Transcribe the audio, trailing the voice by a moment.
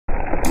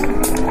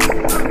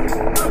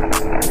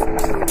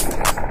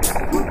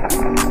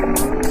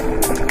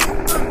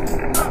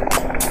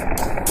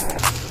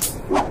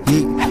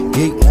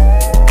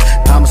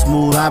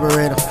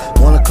operator.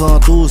 Wanna come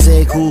through,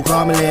 say cool,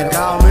 call me later.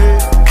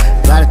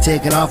 Gotta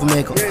take it off and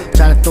make her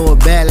try to throw it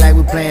back like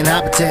we playing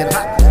hot potato.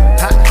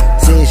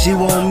 Said she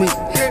want me,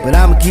 but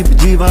I'ma keep it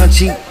G-Von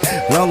cheap.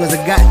 Long as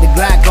I got the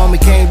Glock on me,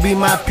 can't be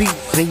my peep.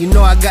 And you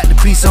know I got the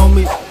piece on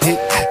me. Hey,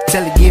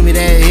 tell her give me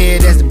that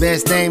head, that's the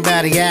best thing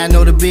about it. Yeah, I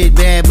know the big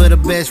bad, but the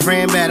best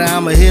friend better.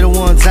 I'ma hit her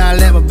one time,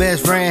 let my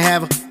best friend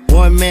have her.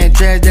 One man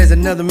trash, that's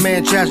another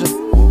man trasher.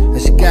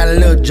 And she got a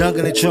little junk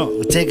in the trunk.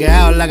 We take her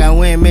out like I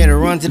went, made her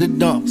run to the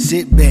dump.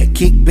 Sit back,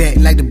 kick back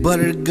like the butt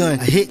of the gun.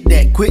 I hit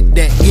that, quit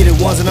that, get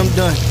it once and I'm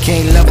done.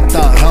 Can't love a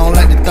thought, I don't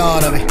like the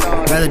thought of it.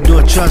 Rather do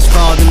a trust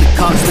fall than the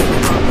cost of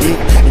it.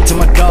 Yeah, and to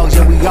my dogs,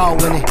 yeah, we all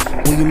winning.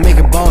 When you make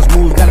a boss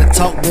move, gotta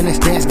talk business.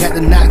 Dance got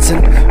the knots in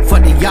it.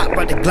 Fuck the yacht,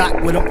 brought the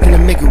Glock with them. Finna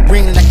make it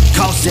ring like a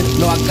cost in it.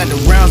 No, I got the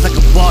rounds like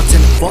a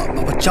bartender. Fuck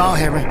about what y'all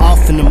hearing.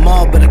 Off in the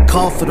mall, but a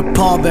call for the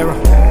pallbearer.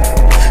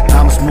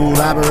 I'm a smooth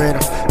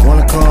operator.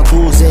 Wanna come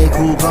through, say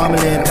cool, call me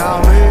later.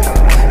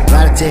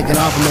 Gotta take it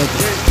off and make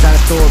it try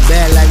to throw it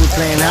back like we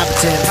playing hot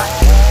potato.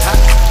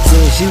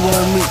 Said she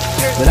want me,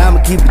 but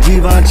I'ma keep it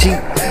G-Von cheap.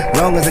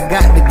 Long as I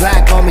got the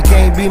Glock on me,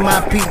 can't be my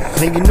peep.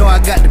 And you know I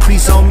got the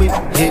piece on me.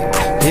 Hit,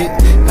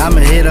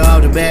 I'ma hit her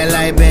off the bat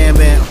like bam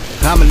bam.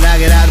 I'ma knock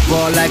it out the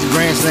ball like a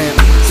grand slam.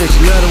 Said she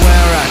love the way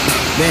I rock,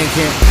 band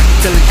camp.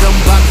 Tell her come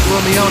back for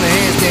me on the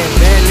handstand.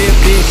 Bad little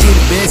bitch, she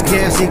the best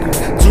kept secret.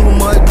 Too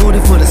much booty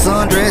for the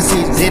sundress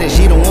season. Said that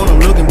she don't want them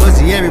looking, but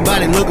see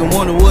everybody looking.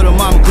 Wonder what her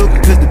mama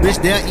cooking, cause the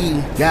bitch they're eating.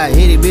 Got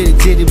itty bitty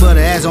titty, but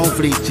her ass on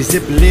fleek. She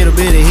sip a little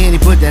bit of Henny,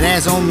 put that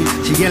ass on me.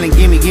 She yelling,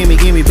 gimme, gimme,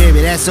 gimme, baby,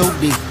 that's so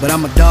deep. But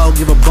I'm a dog,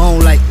 give a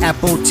bone like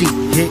apple teeth.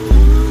 Hit.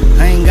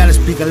 I ain't gotta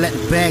speak, I let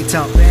the bag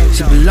talk.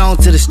 She belong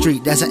to the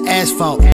street, that's her asphalt.